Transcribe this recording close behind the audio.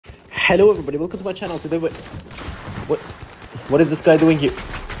Hello everybody, welcome to my channel. Today what is this guy doing here?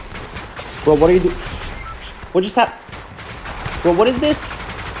 Bro, what are you doing? What just happened? Bro, what is this?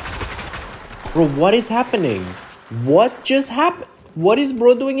 Bro, what is happening? What just happened? What is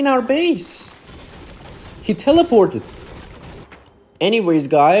bro doing in our base? He teleported. Anyways,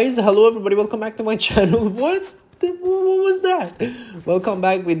 guys, hello everybody, welcome back to my channel. What was that? Welcome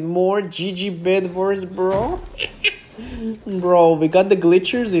back with more GG BedWars, bro. Bro, we got the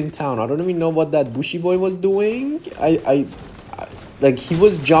glitchers in town. I don't even know what that bushy boy was doing. Like, he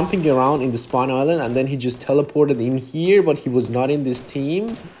was jumping around in the spawn island and then he just teleported in here, but he was not in this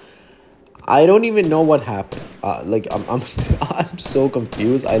team. I don't even know what happened. I'm so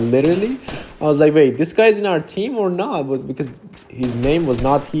confused. I was like, wait, this guy's in our team or not? But because his name was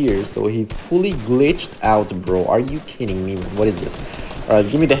not here, so he fully glitched out, bro. Are you kidding me, man? What is this? All right,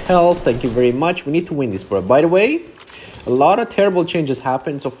 give me the health. Thank you very much. We need to win this, bro. By the way, a lot of terrible changes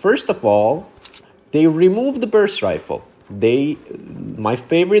happened. So first of all, they removed the burst rifle. My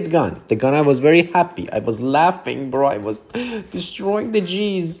favorite gun. The gun I was very happy. I was laughing, bro. I was destroying the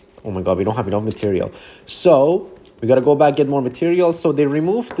G's. Oh my god, we don't have enough material. So we gotta go back, get more material. So they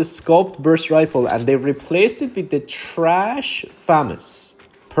removed the scoped burst rifle and they replaced it with the trash famous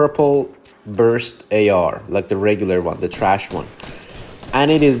purple burst AR, like the regular one, the trash one. And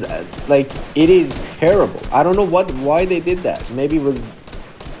it is it is terrible. I don't know why they did that. Maybe it was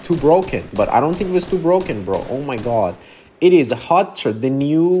too broken, but I don't think it was too broken, bro. Oh my god. It is hot. The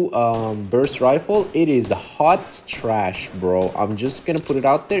new burst rifle, it is hot trash, bro. I'm just gonna put it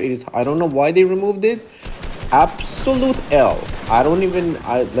out there. It is. I don't know why they removed it. Absolute L. I don't even.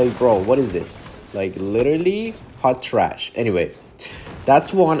 Bro, what is this? Like, literally hot trash. Anyway,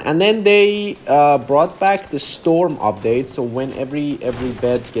 that's one. And then they brought back the storm update. So when every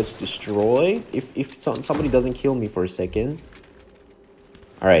bed gets destroyed, if somebody doesn't kill me for a second.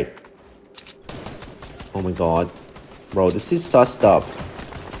 All right. Oh my god. Bro, this is sussed up.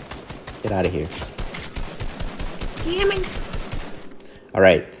 Get out of here. Damn it.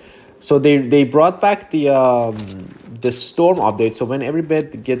 Alright. So they brought back the storm update. So when every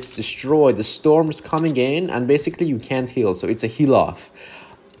bed gets destroyed, the storm's coming in and basically you can't heal. So it's a heal off.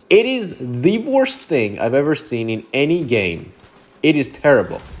 It is the worst thing I've ever seen in any game. It is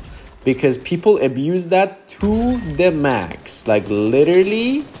terrible. Because people abuse that to the max. Like,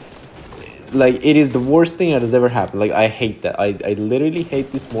 literally, like, it is the worst thing that has ever happened. Like, I hate that. I literally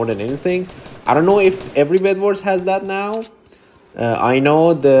hate this more than anything. I don't know if every BedWars has that now. I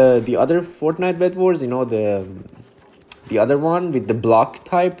know the other Fortnite BedWars, you know, the other one with the block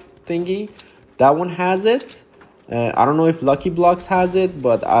type thingy, that one has it. I don't know if Lucky Blocks has it,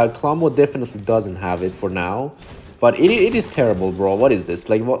 but Colombo definitely doesn't have it for now. But it is terrible, bro. What is this?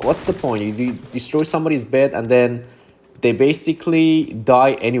 Like, what's the point? You destroy somebody's bed and then they basically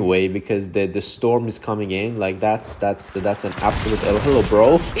die anyway because the storm is coming in. Like, that's an absolute L. Hello,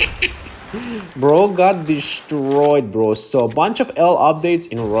 bro. Bro got destroyed, bro. So a bunch of L updates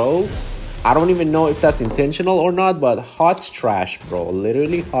in a row. I don't even know if that's intentional or not, but hot trash, bro.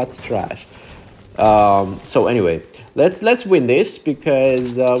 Literally hot trash. So anyway, let's win this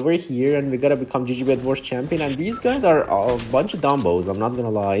because we're here and we gotta become GG BedWars champion. And these guys are a bunch of dumbos. I'm not gonna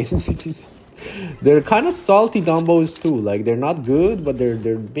lie. They're kind of salty dumbos too. Like, they're not good, but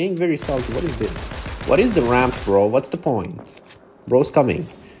they're being very salty. What is this? What is the ramp, bro? What's the point? Bro's coming.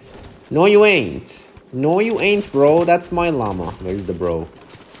 No, you ain't. No, you ain't, bro. That's my llama. Where's the bro?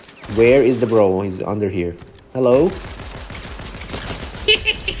 Where is the bro? He's under here. Hello?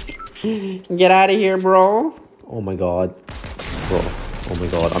 Get out of here, bro. Oh my god. Bro. Oh my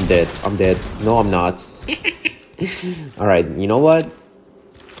god. I'm dead. I'm dead. No, I'm not. Alright, you know what?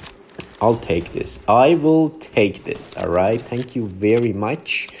 I'll take this. I will take this. All right. Thank you very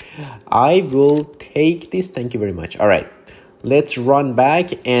much. I will take this. Thank you very much. All right. Let's run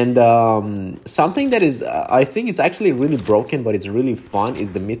back. And something that is, I think it's actually really broken, but it's really fun,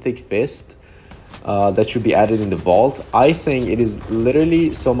 is the Mythic Fist that should be added in the vault. I think it is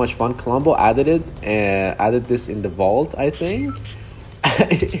literally so much fun. Colombo added this in the vault, I think.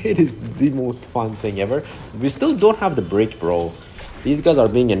 It is the most fun thing ever. We still don't have the brick, bro. These guys are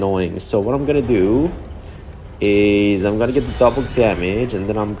being annoying. So what I'm gonna do is I'm gonna get the double damage and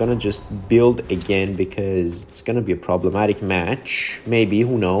then I'm gonna just build again because it's gonna be a problematic match. Maybe,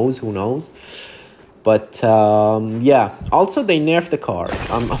 who knows? But yeah. Also, they nerfed the cars.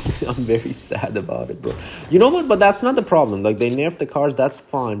 I'm very sad about it, bro. You know what? But that's not the problem. Like, they nerfed the cars, that's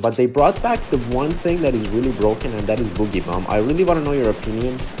fine. But they brought back the one thing that is really broken, and that is Boogie Bomb. I really want to know your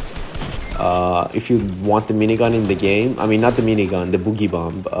opinion. If you want the minigun in the game, I mean not the minigun, the boogie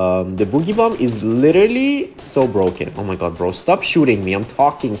bomb. The boogie bomb is literally so broken. Oh my god, bro, stop shooting me. I'm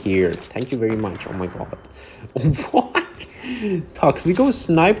talking here. Thank you very much. Oh my god. What? Toxico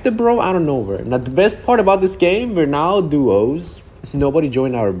sniped the bro out of nowhere. Now the best part about this game, we're now duos. Nobody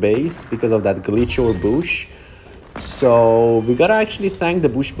joined our base because of that glitch or bush. So we gotta actually thank the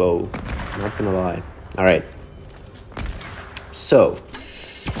bush bow. Not gonna lie. Alright. So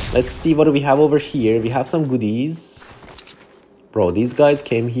let's see what do we have over here. We have some goodies. Bro, these guys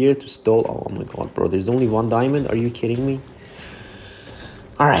came here to steal. Oh my god, bro. There's only one diamond. Are you kidding me?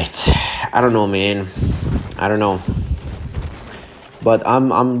 Alright. I don't know, man. I don't know. But I'm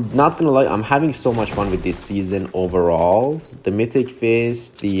not gonna lie, I'm having so much fun with this season overall. The Mythic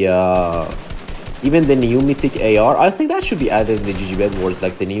Fist, the even the new Mythic AR. I think that should be added in the GG BedWars,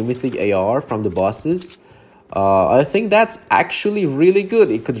 like the new Mythic AR from the bosses. I think that's actually really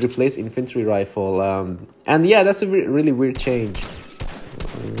good. It could replace infantry rifle. And yeah, that's a really weird change.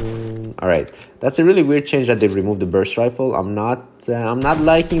 Alright, that's a really weird change that they removed the burst rifle. I'm not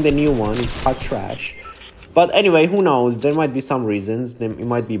liking the new one. It's hot trash. But anyway, who knows? There might be some reasons. It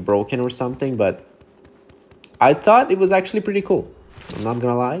might be broken or something, but I thought it was actually pretty cool. I'm not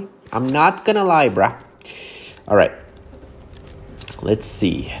gonna lie. I'm not gonna lie, bruh. Alright. Let's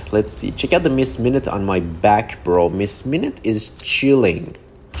see. Let's see. Check out the Miss Minute on my back, bro. Miss Minute is chilling.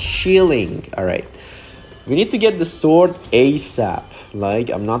 Chilling. Alright. We need to get the sword ASAP. Like,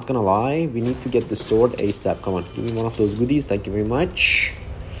 I'm not gonna lie. We need to get the sword ASAP. Come on. Give me one of those goodies. Thank you very much.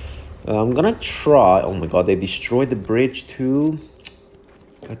 I'm gonna try. Oh my god, they destroyed the bridge too.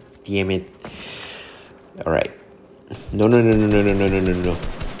 God damn it. Alright. No.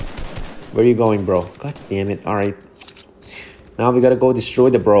 Where are you going, bro? God damn it. Alright. Now we gotta go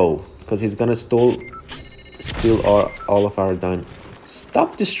destroy the bro. Because he's gonna steal all of our done.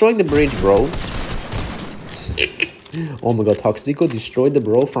 Stop destroying the bridge, bro. Oh my god, Toxico destroyed the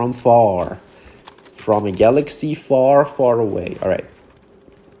bro from far. From a galaxy far, far away. Alright.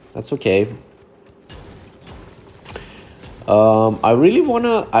 That's okay. I really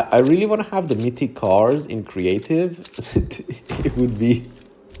wanna have the mythic cars in creative.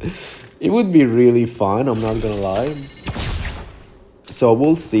 It would be really fun. I'm not gonna lie. So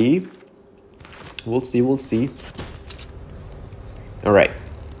we'll see. We'll see. All right.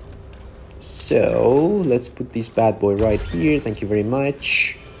 So let's put this bad boy right here. Thank you very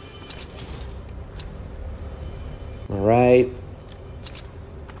much. All right.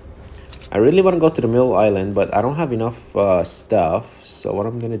 I really want to go to the middle island, but I don't have enough stuff. So what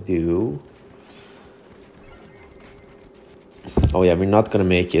I'm gonna do... Oh yeah, we're not gonna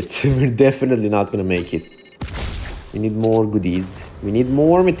make it. We're definitely not gonna make it. We need more goodies. We need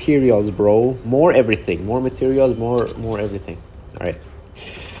more materials, bro. More everything. More materials, more everything. Alright.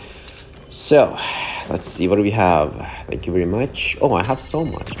 So, let's see. What do we have? Thank you very much. Oh, I have so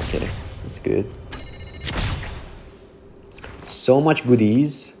much. Okay, that's good. So much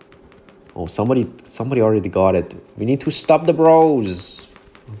goodies. Oh, somebody already got it. We need to stop the bros.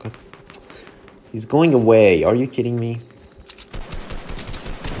 Okay. He's going away. Are you kidding me?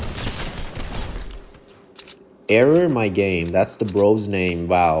 Error my game. That's the bro's name.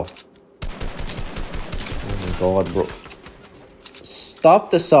 Wow. Oh my god, bro.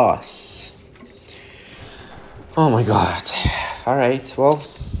 Stop the sauce. Oh my god. Alright, well,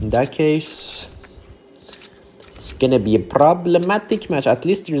 in that case... It's gonna be a problematic match. At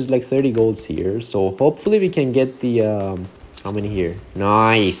least there's like 30 golds here. So hopefully we can get the... how many here?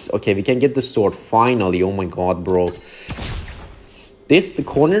 Nice. Okay, we can get the sword finally. Oh my god, bro. The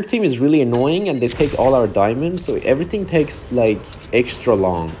corner team is really annoying and they take all our diamonds. So everything takes like extra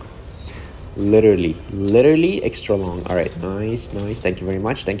long. Literally extra long. Alright, nice. Thank you very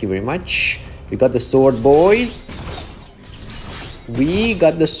much. We got the sword, boys. We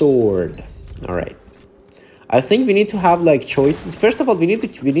got the sword. Alright. I think we need to have like choices. First of all, we need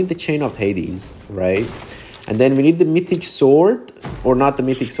the Chain of Hades, right? And then we need the mythic sword, or not the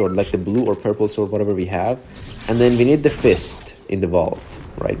mythic sword, like the blue or purple sword, whatever we have. And then we need the fist in the vault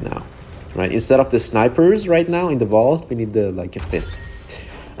right now, right? Instead of the snipers right now in the vault, we need the like a fist.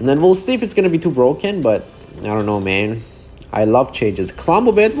 And then we'll see if it's gonna be too broken, but I don't know, man. I love changes.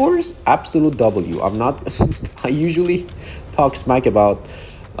 Combo BedWars, absolute W. I'm not. I usually talk smack about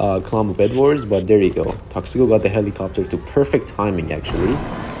Combo BedWars, but there you go. Toxico got the helicopter to perfect timing, actually.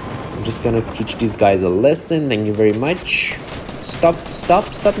 I'm just gonna teach these guys a lesson. Thank you very much. Stop.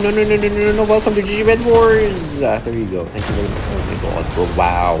 No. Welcome to GG BedWars. There you go. Thank you very much. Oh my god, bro.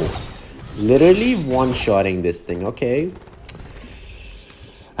 Wow. Literally one-shotting this thing. Okay.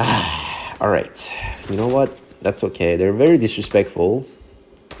 Alright. You know what? That's okay. They're very disrespectful.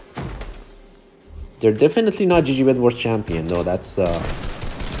 They're definitely not GG BedWars champion, though. That's,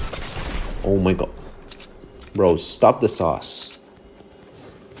 oh my god. Bro, stop the sauce.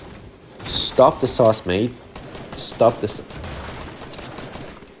 Stop the sauce, mate. Stop this.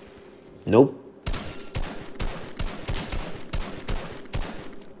 Nope.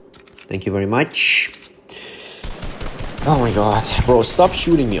 Thank you very much. Oh my god. Bro, stop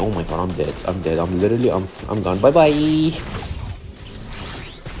shooting me. Oh my god, I'm dead. I'm dead. I'm literally, I'm gone. Bye-bye.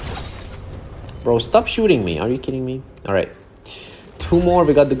 Bro, stop shooting me. Are you kidding me? Alright. 2 more.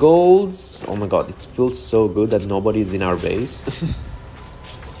 We got the golds. Oh my god, it feels so good that nobody's in our base.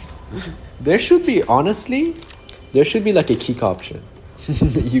 There should be, honestly, there should be like a kick option.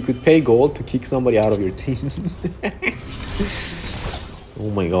 You could pay gold to kick somebody out of your team. Oh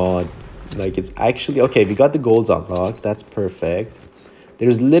my god. Like, it's actually... Okay, we got the golds unlocked. That's perfect.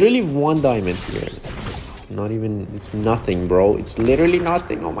 There's literally 1 diamond here. It's not even... It's nothing, bro. It's literally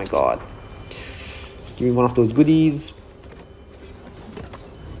nothing. Oh my god. Give me one of those goodies.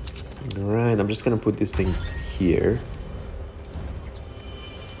 Alright, I'm just gonna put this thing here.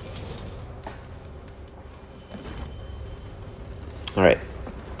 Alright.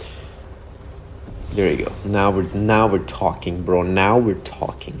 There you go. Now we're talking, bro. Now we're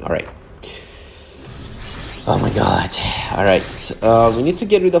talking. Alright. Oh my god. Alright. We need to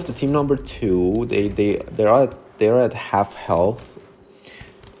get rid of the team number 2. They're at half health.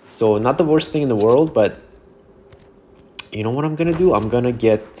 So not the worst thing in the world, but you know what I'm gonna do? I'm gonna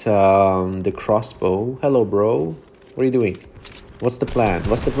get the crossbow. Hello, bro. What are you doing? What's the plan?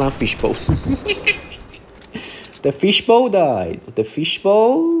 What's the plan, fishbow? The fishbow died. The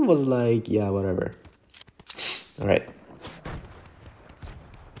fishbow was like, yeah, whatever. Alright.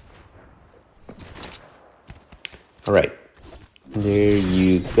 Alright. There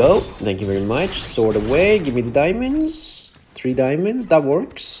you go. Thank you very much. Sword away. Give me the diamonds. 3 diamonds. That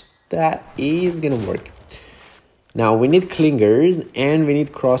works. That is gonna work. Now we need clingers and we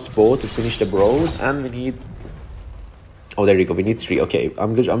need crossbow to finish the bros, and we need... Oh, there you go. We need 3. Okay,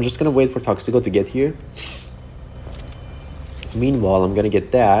 I'm just gonna wait for Toxico to get here. Meanwhile, I'm gonna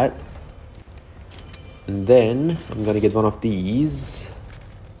get that. And then I'm gonna get one of these.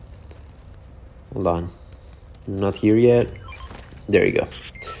 Hold on. Not here yet. There you go.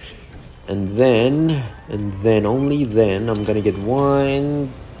 And then only then I'm gonna get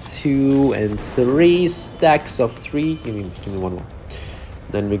 1, 2, and 3 stacks of 3. Give me 1 more.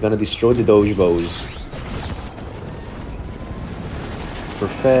 Then we're gonna destroy the doge bows.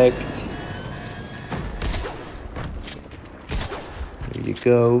 Perfect. There you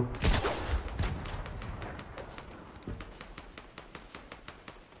go.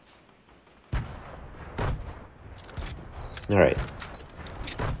 All right.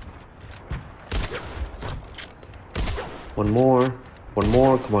 1 more. 1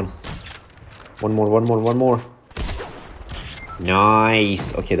 more. Come on. 1 more. 1 more. 1 more.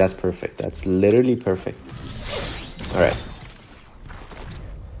 Nice. Okay, that's perfect. That's literally perfect. All right.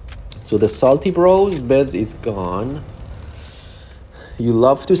 So the salty bros beds is gone. You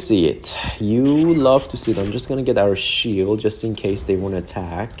love to see it. You love to see it. I'm just gonna get our shield just in case they want to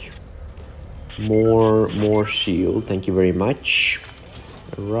attack. More shield. Thank you very much.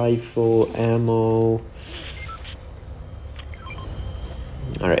 Rifle, ammo.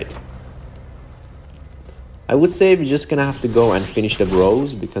 Alright. I would say we're just gonna have to go and finish the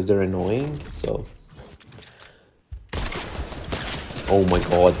bros because they're annoying. So. Oh my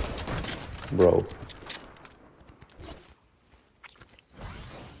god. Bro.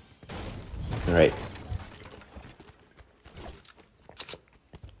 Alright.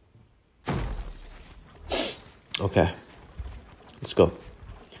 Okay. Let's go.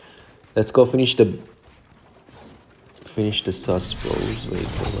 Let's go finish the sus bros. Wait,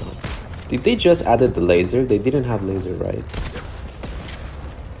 hold on. Did they just added the laser? They didn't have laser, right?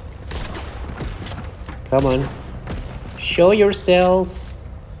 Come on. Show yourself.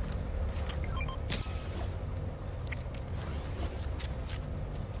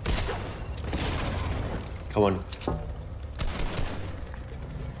 Come on.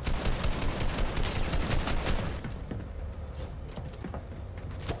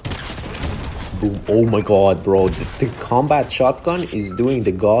 Boom. Oh my god, bro. The combat shotgun is doing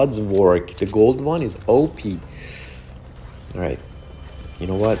the god's work. The gold one is OP. Alright. You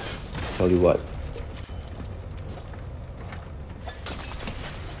know what? Tell you what.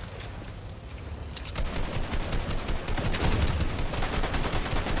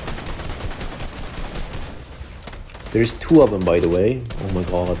 There's 2 of them, by the way. Oh my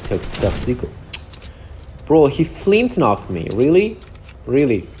god, Toxico. Bro, he flint knocked me. Really?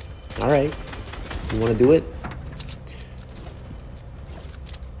 Really? Alright. You wanna do it?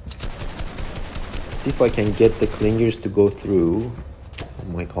 see if I can get the clingers to go through.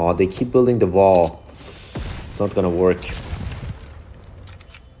 Oh my god, they keep building the wall. It's not gonna work.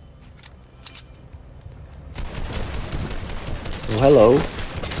 Oh, hello.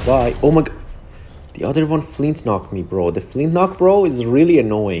 Bye. Oh my god. The other one flint knocked me, bro. The flint knock, bro, is really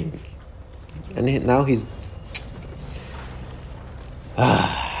annoying. And now he's...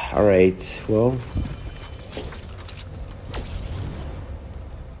 Alright, well...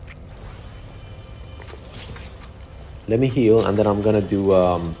 Let me heal, and then I'm gonna do,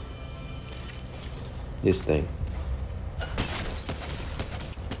 this thing.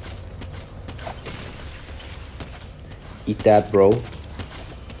 Eat that, bro.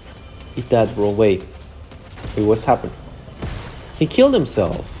 Eat that, bro. Wait, what's happened? He killed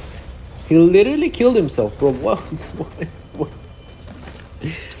himself. He literally killed himself, bro. What?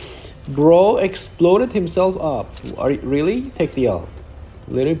 Bro exploded himself up. Are you really? Take the L.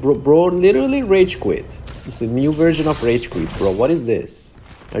 Literally, bro, literally rage quit. It's a new version of rage quit, bro. What is this?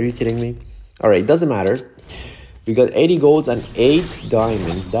 Are you kidding me? Alright, doesn't matter. We got 80 golds and 8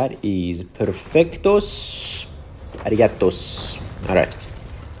 diamonds. That is perfectos. Arigatos.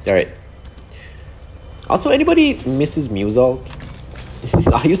 Alright. Also, anybody misses Musalk?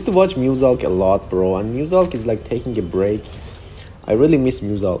 I used to watch Musalk a lot, bro. And Musalk is like taking a break. I really miss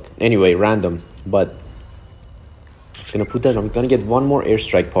Musalk. Anyway, random. But just gonna put that. I'm gonna get one more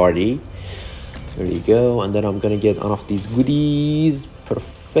airstrike party. There you go. And then I'm gonna get one of these goodies.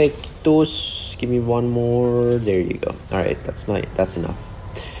 Perfectos. Give me one more. There you go. Alright, that's nice. That's enough.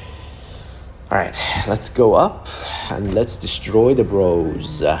 Alright, let's go up and let's destroy the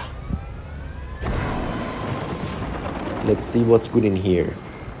bros. Let's see what's good in here.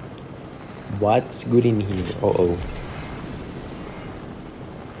 What's good in here? Uh-oh.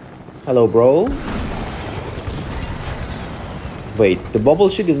 Hello, bro. Wait, the bubble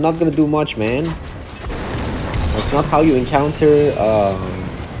shit is not gonna do much, man. That's not how you encounter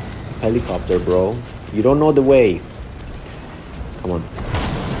helicopter, bro. You don't know the way. Come on.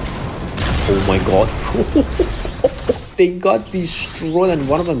 Oh my god. They got destroyed and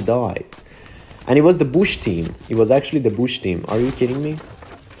one of them died. And it was the Bush team. It was actually the Bush team. Are you kidding me?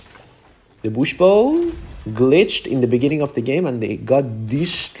 The Bush bow glitched in the beginning of the game and they got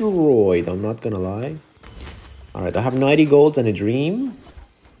destroyed. I'm not gonna lie. Alright, I have 90 golds and a dream.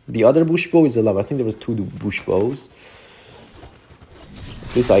 The other Bush bow is alive. I think there was 2 Bush bows.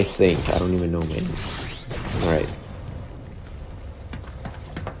 This I think. I don't even know, man. Alright.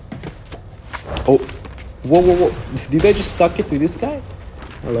 Oh. Whoa. Did I just stuck it to this guy?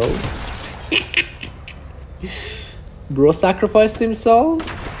 Hello? Bro sacrificed himself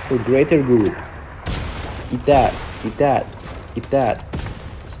for greater good. Eat that.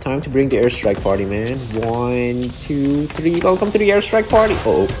 It's time to bring the airstrike party, man. 1, 2, 3. Welcome to the airstrike party.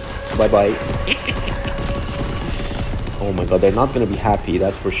 Oh, bye. Oh my god, they're not gonna be happy,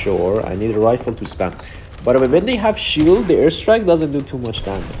 that's for sure. I need a rifle to spam. By the way, when they have shield, the airstrike doesn't do too much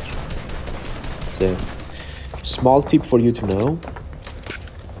damage. It's a small tip for you to know.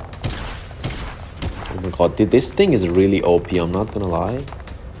 Oh my god, this thing is really OP, I'm not gonna lie.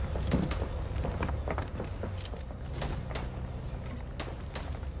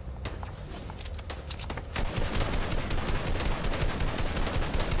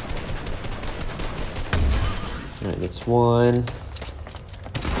 Alright, that's one.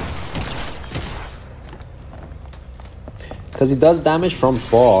 Because it does damage from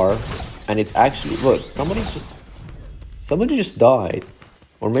far, and it's actually... Look, somebody just died.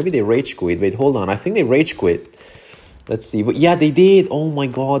 Or maybe they rage quit. Wait, hold on. I think they rage quit. Let's see. But yeah, they did. Oh my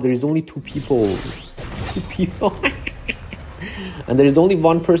god, there is only 2 people. 2 people. And there is only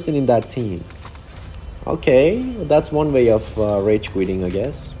 1 person in that team. Okay, that's one way of rage quitting, I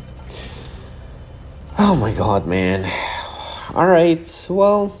guess. Oh my god, man. Alright,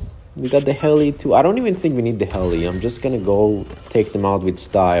 well, we got the heli too. I don't even think we need the heli. I'm just gonna go take them out with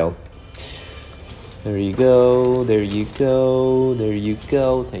style. There you go.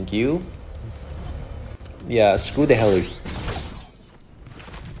 Thank you. Yeah, screw the heli.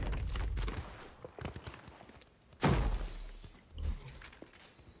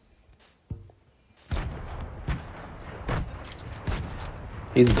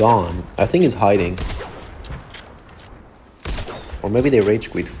 He's gone. I think he's hiding. Or maybe they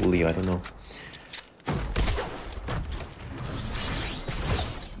rage quit fully, I don't know.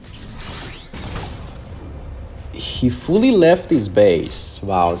 He fully left his base.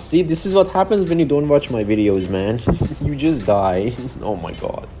 Wow, see, this is what happens when you don't watch my videos, man. You just die. Oh my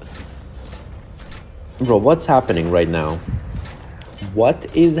god. Bro, what's happening right now?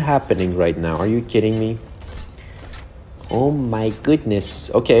 What is happening right now? Are you kidding me? Oh my goodness.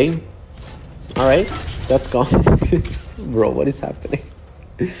 Okay. Alright, that's gone. Bro, what is happening?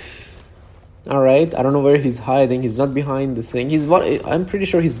 Alright, I don't know where he's hiding. He's not behind the thing. I'm pretty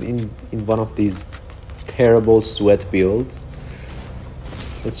sure he's in one of these terrible sweat builds.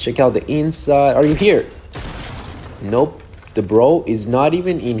 Let's check out the inside. Are you here? Nope. The bro is not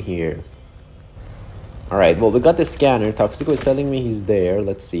even in here. Alright, well, we got the scanner. Toxico is telling me he's there.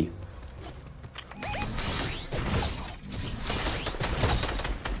 Let's see.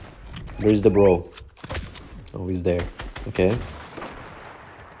 Where's the bro? Oh, he's there. Okay.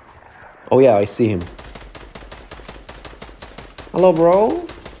 Oh yeah, I see him. Hello, bro.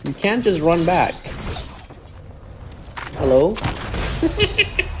 You can't just run back. Hello?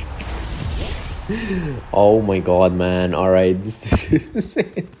 Oh my god, man. Alright.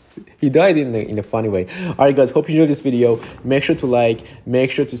 He died in a funny way. Alright, guys. Hope you enjoyed this video. Make sure to like.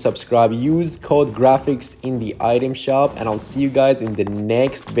 Make sure to subscribe. Use code graphics in the item shop. And I'll see you guys in the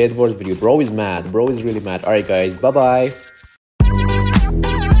next BedWars video. Bro is mad. Bro is really mad. Alright, guys. Bye-bye.